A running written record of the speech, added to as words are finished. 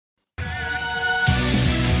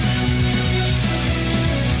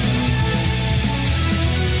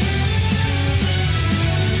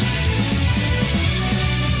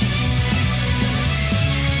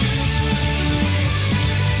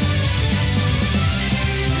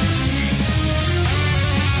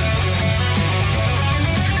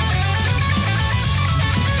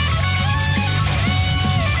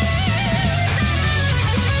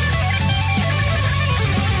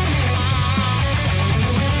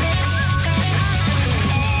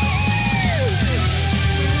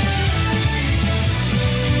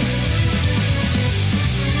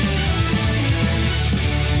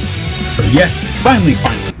Yes, finally.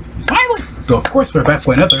 So of course we're back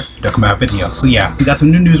with another Dokkan Battle video. So yeah, we got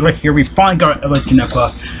some new news right here. We finally got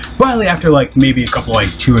Janemba. Finally, after like maybe a couple, like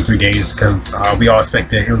 2 or 3 days, because we all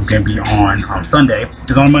expected it was gonna be on Sunday.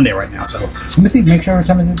 It's on Monday right now. So let me see, make sure what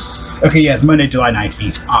time it is. Okay, yeah, it's Monday, July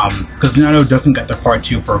 19th. Because I know Dokkan got the part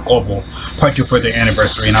 2 for Global, part 2 for their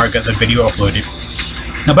anniversary, and I already got the video uploaded.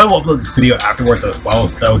 Now, I will upload this video afterwards as well,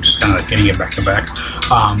 though, just kind of like getting it back to back.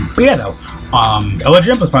 But yeah, though,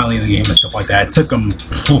 Janemba's finally in the game and stuff like that. It took him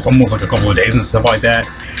almost like a couple of days and stuff like that.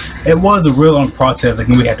 It was a real long process. Like,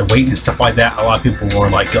 we had to wait and stuff like that. A lot of people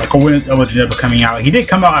were like, oh, when is Janemba coming out? He did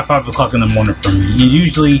come out at 5 o'clock in the morning for me. He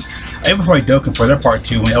usually, even before Dokkan for their part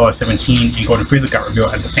 2, when LR17 and Golden Frieza got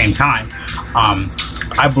revealed at the same time,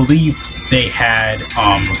 I believe they had,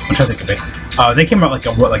 I'm trying to think of it. They came out like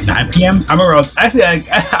at what, like 9 p.m. I remember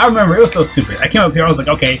I remember it was so stupid. I came up here, I was like,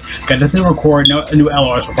 okay, got nothing to record, no new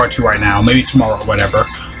LRs for part 2 right now, maybe tomorrow or whatever.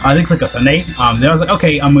 I think it's like a Sunday. Then I was like,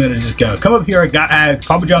 okay, I'm gonna just go come up here. I had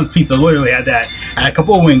Papa John's pizza, literally had that. I had a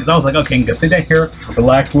couple of wings. I was like, okay, I'm gonna sit down here,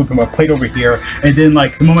 relax, put my plate over here, and then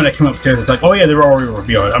like the moment I came upstairs, it's like, oh yeah, they were already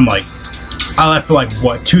revealed. I'm like, I left for like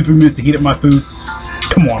what 2-3 minutes to heat up my food.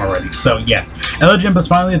 Come on already. So yeah, Janemba's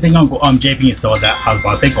finally a thing on JP and stuff like that. I was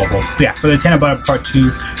about to say Global. So yeah, for the Tanabata part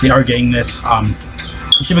 2, they are getting this.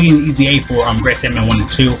 We should be getting Easy A for Great Sandman 1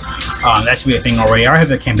 and 2. That should be a thing already. I have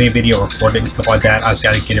the campaign video recorded and stuff like that. I just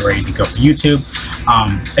gotta get it ready to go for YouTube.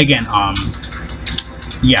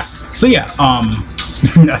 Yeah. So yeah,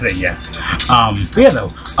 I say yeah. But yeah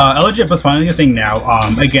though, Janemba's finally a thing now.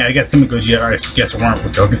 Again, I guess him and Goji are weren't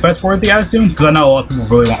with Dokkan Fest worthy, I assume, because I know a lot of people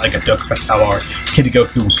really want like a Dokkan Fest LR Kid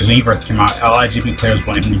Goku, because when he first came out, a lot of GP players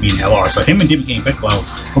wanted him to be an LR. So him and Demon King Piccolo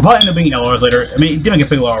will probably end up being LRs later. I mean, Demon King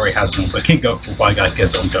Piccolo already has one, but Kid Goku will probably got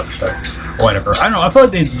his own Dokkan Fest or whatever. I don't know. I feel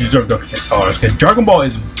like they deserve Dokkan Fest LRs because Dragon Ball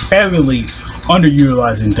is heavily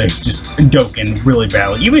underutilizing just Dokkan really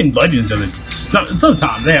badly. Even Legends doesn't.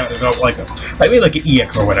 Sometimes they have like maybe like an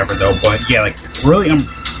EX or whatever though. But yeah, like really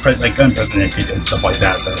unprecedented and stuff like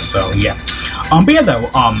that though. So yeah. But yeah though.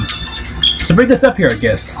 To bring this up here, I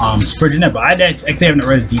guess, for Janemba, I actually haven't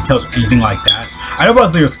read details or anything like that. I know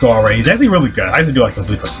about Zero's skill already. He's actually really good. I actually do like the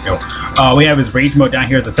Zero's skill. We have his rage mode down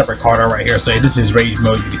here as a separate card right here. So this is his rage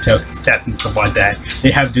mode. You can tell his stats and stuff like that. They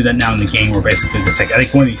have to do that now in the game where basically it's like, I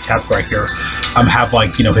think one of these tabs right here have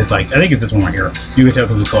like, you know, his like, I think it's this one right here. You can tell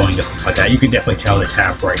because it's glowing and stuff like that. You can definitely tell the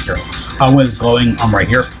tab right here. When it's glowing right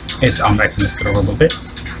here, it's actually just a little bit.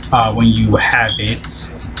 When you have it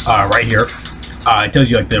right here, it tells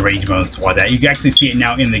you like the rage mode and stuff like that. You can actually see it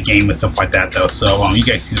now in the game and stuff like that though. So you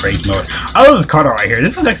guys see the rage mode. I love this card art right here.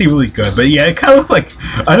 This is actually really good. But yeah, it kind of looks like,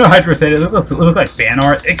 I know Hydra said it looks like fan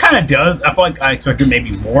art. It kind of does. I feel like I expected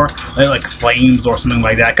maybe more like flames or something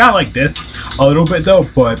like that. Kind of like this a little bit though.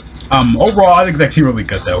 But overall, I think it's actually really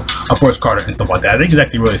good though. Of course, card art and stuff like that. I think it's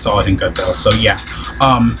actually really solid and good though. So yeah.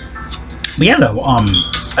 But yeah though,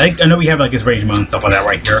 I know we have like his rage mode and stuff like that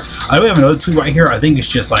right here. I know we have another tweet right here. I think it's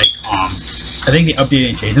just like I think they updated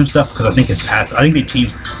and changed some stuff because I think his passive. I think they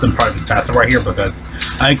changed some part of his passive right here because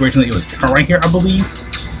I think originally it was different right here. I believe.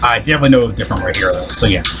 I definitely know it was different right here though. So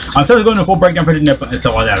yeah, I'm still going to full breakdown for Janemba and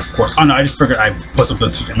stuff like that. Of course. Oh no, I just figured I posted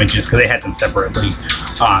those images because they had them separately.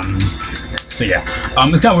 So yeah,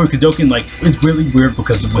 it's kind of weird because Dokkan, like, it's really weird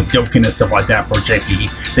because with Dokkan and stuff like that for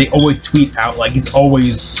JP, they always tweet out like it's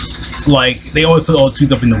always. Like, they always put all the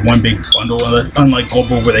tweets up into one big bundle, unlike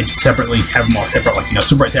Global, where they just separately have them all separate, like, you know,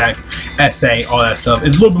 Super Attack, SA, all that stuff.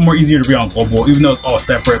 It's a little bit more easier to be on Global, even though it's all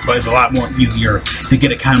separate, but it's a lot more easier to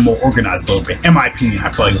get it kind of more organized a little bit. In my opinion,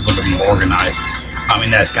 I feel like it's a little bit more organized. In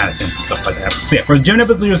that kind of sense and stuff like that. So yeah, for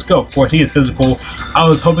Janemba's Zero's skill, of course, he is physical. I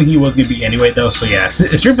was hoping he was going to be anyway, though. So yeah,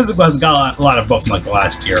 Stream Physical has got a lot of buffs in like the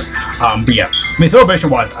last year. But yeah, I mean,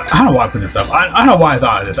 celebration-wise, I don't know why I put this up. I don't know why I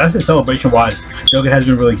thought of this. I said celebration-wise, Dokkan has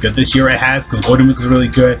been really good this year. It has, because Golden Week was really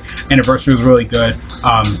good, Anniversary was really good,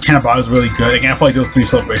 Tanabata was really good. Again, I feel like those 3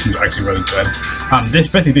 celebrations are actually really good.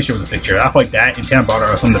 Especially this year with the 6th year. I feel like that and Tanabata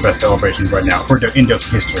are some of the best celebrations right now in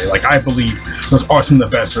Dokkan history. Like, I believe those are some of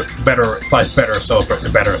the best, better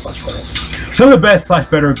some of the best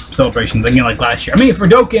better celebrations again like last year. I mean, for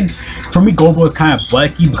Dokkan, for me Global is kind of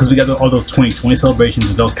blacky because we got all those 2020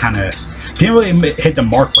 celebrations and those kind of didn't really hit the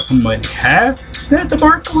mark, but some might have hit the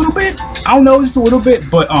mark a little bit. I don't know, just a little bit,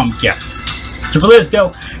 but yeah. So for this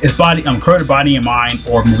go, it's Corroded Body and Mind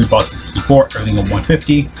or Movie Boss 64, everything on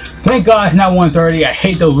 150. Thank God it's not 130. I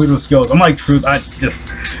hate those little skills. I'm like Truth.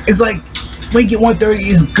 It's like Link at 130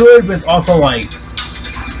 is good, but it's also like,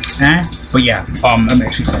 eh. But yeah, I'm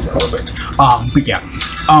actually gonna go a little bit. But yeah,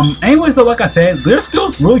 Anyways, though, like I said, their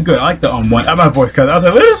skill's really good. I like the one. My voice cut. I was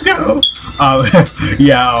like, let's go.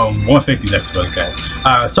 Yeah, 150's actually really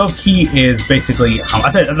good. Self key is basically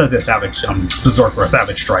I said savage berserker or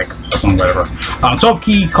savage strike or something, whatever. Self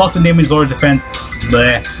key, cost of damage, lower defense.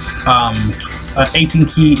 Bleh. 18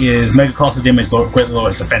 key is mega cost of damage, greatly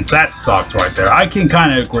lowers defense. That sucks right there. I can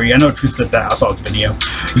kind of agree. I know Truth said that. I saw his video.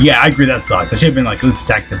 Yeah, I agree. That sucks. It should have been like at least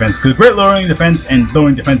attack defense, because great lowering defense and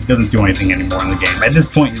lowering defense doesn't do anything anymore in the game. At this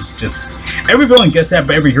point, it's just every villain gets that,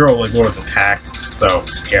 but every hero like lowers attack. So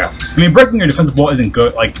yeah, I mean, breaking your defensive wall isn't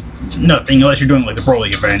good. Like nothing unless you're doing like the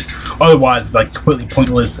Broly event. Otherwise, it's like completely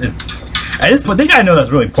pointless. It's at this point, they gotta know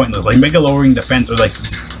that's really pointless. Like mega lowering defense or like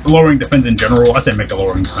just lowering defense in general. I say mega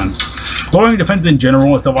lowering defense. Lowering defense in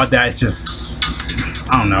general and stuff like that, it's just,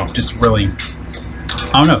 I don't know, just really,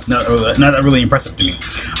 I don't know, not that really impressive to me.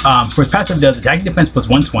 For his passive does attack defense plus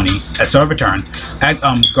 120 at start of a turn.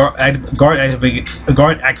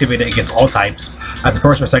 Guard activated against all types as the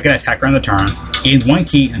first or second attacker on the turn. Gains 1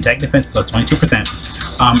 key and attack defense plus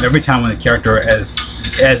 22%. Every time when the character as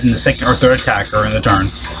in the second or third attacker in the turn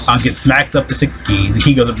gets max up to 6 key. The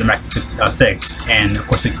key goes up to max 6, and of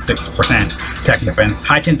course 6% attack defense.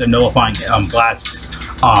 High chance of nullifying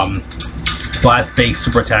blast-based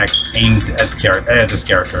super attacks aimed at this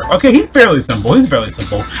character. Okay, he's fairly simple.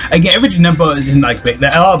 Again, every Janemba isn't like big.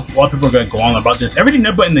 A lot of people are gonna go on about this. Every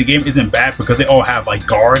Janemba in the game isn't bad because they all have like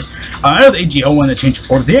guard. I know the AGO one that changed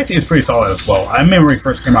supporters. He actually is pretty solid as well. I remember when he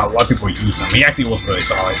first came out, a lot of people used him. He actually was really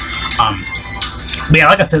solid. But yeah,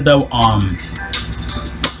 like I said though,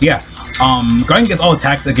 yeah. Guarding against all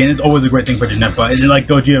attacks, again, it's always a great thing for Janemba. It's like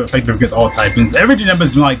Gogeta effective against all typings. Every Janemba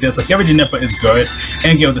has been like this. Like every Janemba is good.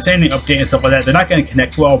 And again, with the standing update and stuff like that, they're not going to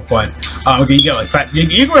connect well. But okay, you get like you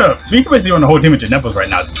can basically run the whole team of Janembas right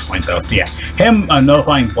now at this point, though. So yeah, him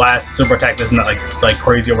nullifying blast super attacks isn't like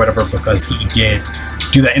crazy or whatever, because he did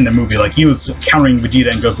do that in the movie. Like he was countering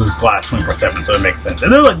Vegeta and Goku's blast 24/7, so it makes sense.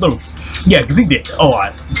 And they're like little. Yeah, because he did a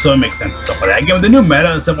lot, so it makes sense and stuff like that. Again, with the new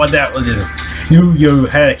meta and stuff like that, was just you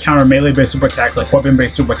had a counter melee-based super attack, like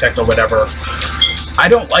weapon-based super attack or whatever. I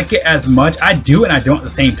don't like it as much. I do and I don't at the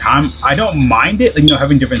same time. I don't mind it, like, you know,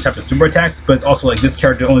 having different types of super attacks, but it's also like this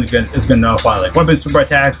character is gonna nullify like weapon super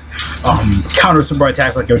attacks, counter super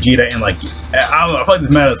attacks like Gogeta, and like I don't know. I feel like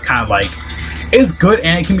this meta is kind of like. It's good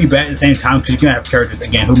and it can be bad at the same time, because you're gonna have characters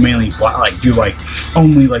again who mainly do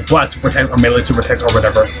only like blast super attacks or melee super attacks or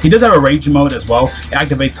whatever. He does have a rage mode as well. It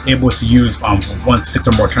activates able to use once 6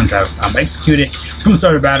 or more turns have executed from the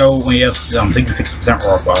start of battle when you have 66%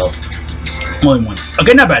 or above. Only once.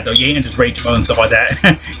 Okay, not bad though. Yeah, and just rage mode and stuff like that.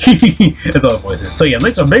 That's all the voices. So yeah,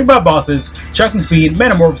 links are big bad bosses, shocking speed,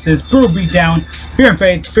 metamorphosis, brutal beatdown, fear and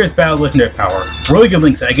faith, fierce battle, legendary power. Really good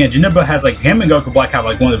links. Again, Janemba has like him and Goku Black have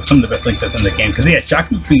like some of the best links that's in the game, because he has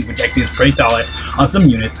shocking speed, which actually is pretty solid on some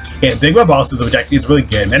units. He has big bad bosses, which actually is really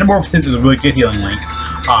good. Metamorphosis is a really good healing link.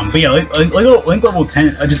 But yeah, link level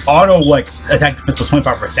 10, just auto like attack defense plus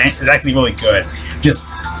 25% is actually really good. Just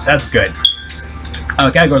that's good.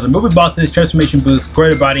 Categories are movie bosses, transformation boost,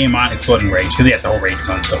 greater body and mind, exploding rage, because he has the whole rage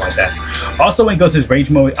mode and stuff like that. Also, when he goes to his rage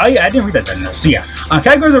mode, oh yeah, I didn't read that enough. So yeah,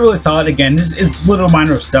 categories are really solid. Again, this is little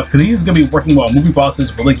minor stuff, because he's going to be working well on movie bosses,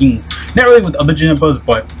 but linking not really with other Janembas,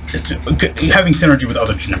 but having synergy with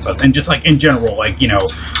other Janembas, and just like in general, like, you know,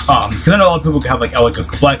 because I know a lot of people have like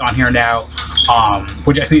Goku Black on here now,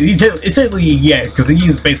 which actually, essentially, yeah, because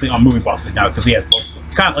he's basically on movie bosses now, because he has both.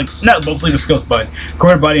 Kind of like, not both leader skills, but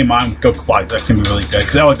core body and mind with Goku Black is actually going to be really good,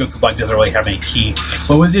 because Goku Black doesn't really have any key.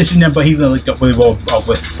 But with this Janemba, he's going to link up really well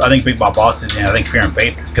with, I think, Big Bob bosses and I think Fear and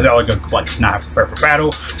Faith, because Goku Black does not have to prepare for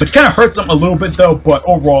battle, which kind of hurts them a little bit though, but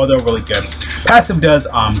overall they're really good. Passive does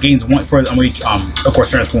gains 1 for each, of course,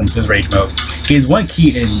 transforms his rage mode. Gains 1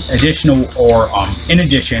 key in additional or in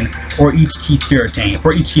addition, or each key sphere attained,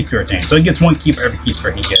 for each key sphere attained. So he gets 1 key for every key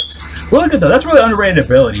sphere he gets. Really good though. That's really underrated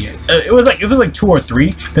ability. It was like 2 or 3.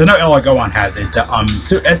 Because I know LR has it. The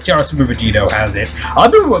STR Super Vegito has it. A lot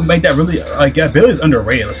of people would make that really like that ability is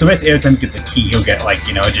underrated. So basically, every time he gets a key, he'll get like,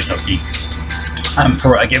 you know, additional key. For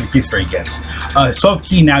like every key sphere he gets. 12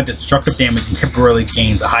 key now does destructive damage and temporarily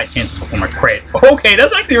gains a high chance to perform a crit. Okay,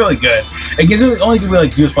 that's actually really good. It only can be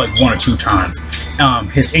like used for like 1 or 2 turns.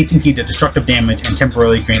 His 18 key does destructive damage and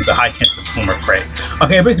temporarily gains a high chance to perform a crit.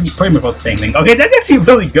 Okay, basically pretty much about the same thing. Okay, that's actually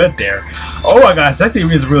really good there. Oh my gosh, that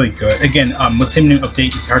actually is really good. Again, with the same new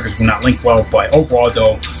update, the characters will not link well, but overall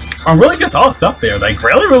though, really good solid stuff there. Like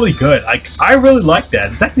really good. Like I really like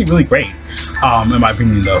that. It's actually really great. In my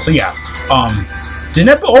opinion though. So yeah.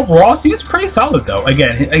 Janemba overall seems pretty solid though.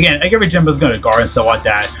 Again, like every Janemba is going to guard and stuff like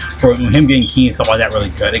that. For him getting key and stuff like that,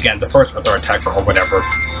 really good. Again, the first or third attacker or whatever.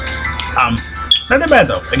 not that bad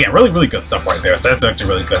though. Again, really good stuff right there. So that's actually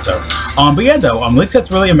really good though. But yeah though, link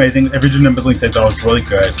set's really amazing. Every Janemba link set though is really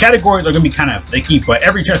good. Categories are gonna be kind of icky, but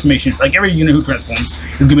every transformation, like every unit who transforms,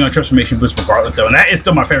 is gonna be on transformation boost regardless though, and that is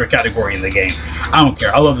still my favorite category in the game. I don't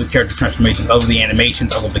care. I love the character transformations. I love the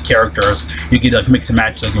animations. I love the characters. You can like mix and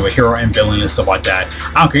match like with hero and villain and stuff like that.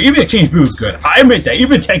 I don't care. Even exchange boo is good. I admit that.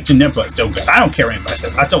 Even tech Janemba is still good. I don't care what anybody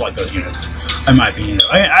says. I still like those units. In my opinion,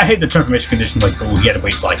 I hate the transformation conditions like you had to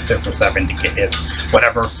wait for like 6 or 7 to get hits,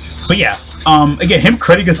 whatever. But yeah, again, him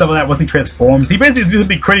critting and stuff like that once he transforms, he basically is going to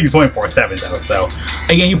be critting 24/7 though. So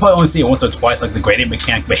again, you probably only see it once or twice, like the gradient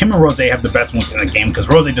mechanic. But him and Rose have the best ones in the game because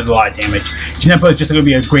Rose does a lot of damage. Janemba is just going to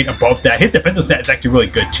be a great above that. His defensive stat is actually really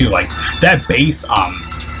good too. Like that base,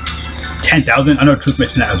 10,000. I know Truth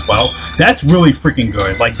mentioned that as well. That's really freaking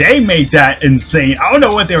good. Like they made that insane. I don't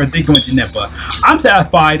know what they were thinking with Janemba. I'm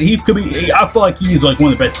satisfied. He could be. I feel like he's like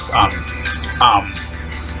one of the best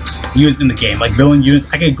units in the game. Like villain units,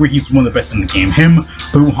 I can agree he's one of the best in the game. Him,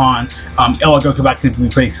 Buhan, LR Goku Black can be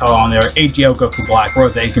placed on there. AGL Goku Black,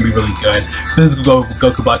 Rose can be really good. Physical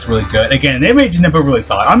Goku Black's really good. Again, they made Janemba really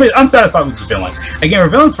solid. I'm satisfied with the villain. Again, for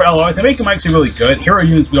villains for LR, they make him actually really good. Hero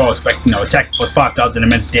units we all expect, you know, attack plus 5,000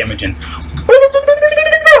 immense damage and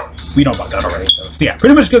we know about that already. So yeah,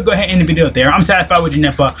 pretty much gonna go ahead and end the video there. I'm satisfied with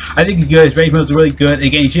Janemba. I think he's good. His rating is really good.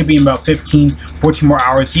 Again, he should be in about 14 more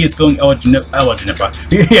hours. He is filling Ella Janemba.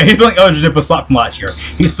 Yeah, he's filling Ella Janemba slot from last year.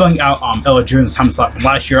 He's filling out Ella June's time slot from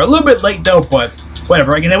last year. A little bit late though, but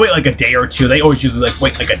whatever. Again, they wait like a day or two. They always usually like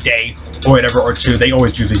wait like a day or whatever or two. They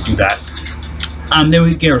always usually do that. Then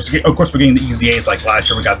we get, of course, we're getting the EZA. It's like last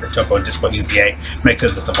year we got the Topo and Dispo EZA, makes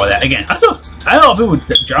sense and stuff like that. Again, I don't know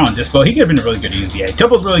people draw on Dispo. He could have been a really good EZA.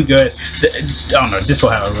 Topo's really good. I don't know. Dispo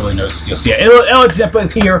had a really no skills. Yeah, Janemba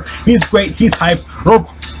is here. He's great. He's hype.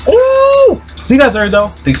 Ooh! See you guys later though.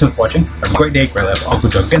 Thanks so much for watching. Have a great day. Great life. I'll go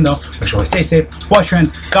jump again though. Make sure you stay safe. Watch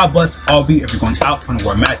trends. God bless all of you. If you're going out on a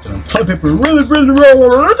war match and play paper really.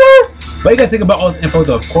 What do you guys think about all this info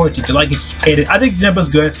though? Of course, did you like it? Did you hate it? I think Janemba's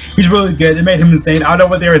good. He's really good. They made him insane. I don't know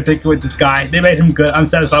what they were thinking with this guy. They made him good. I'm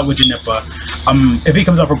satisfied with Janemba. If he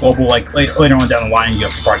comes out for global, like later on down the line, you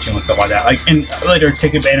have part 2 and stuff like that. Like and later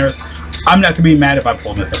ticket banners, I'm not gonna be mad if I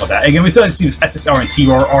pull this stuff like that. Again, we still have to see his SSR and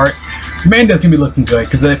TR art. Manda's gonna be looking good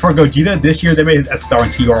because for Gogeta this year they made his SSR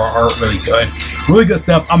and TR art really good. Really good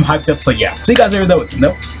stuff. I'm hyped up. So yeah, see you guys later though.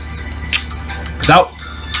 Peace out.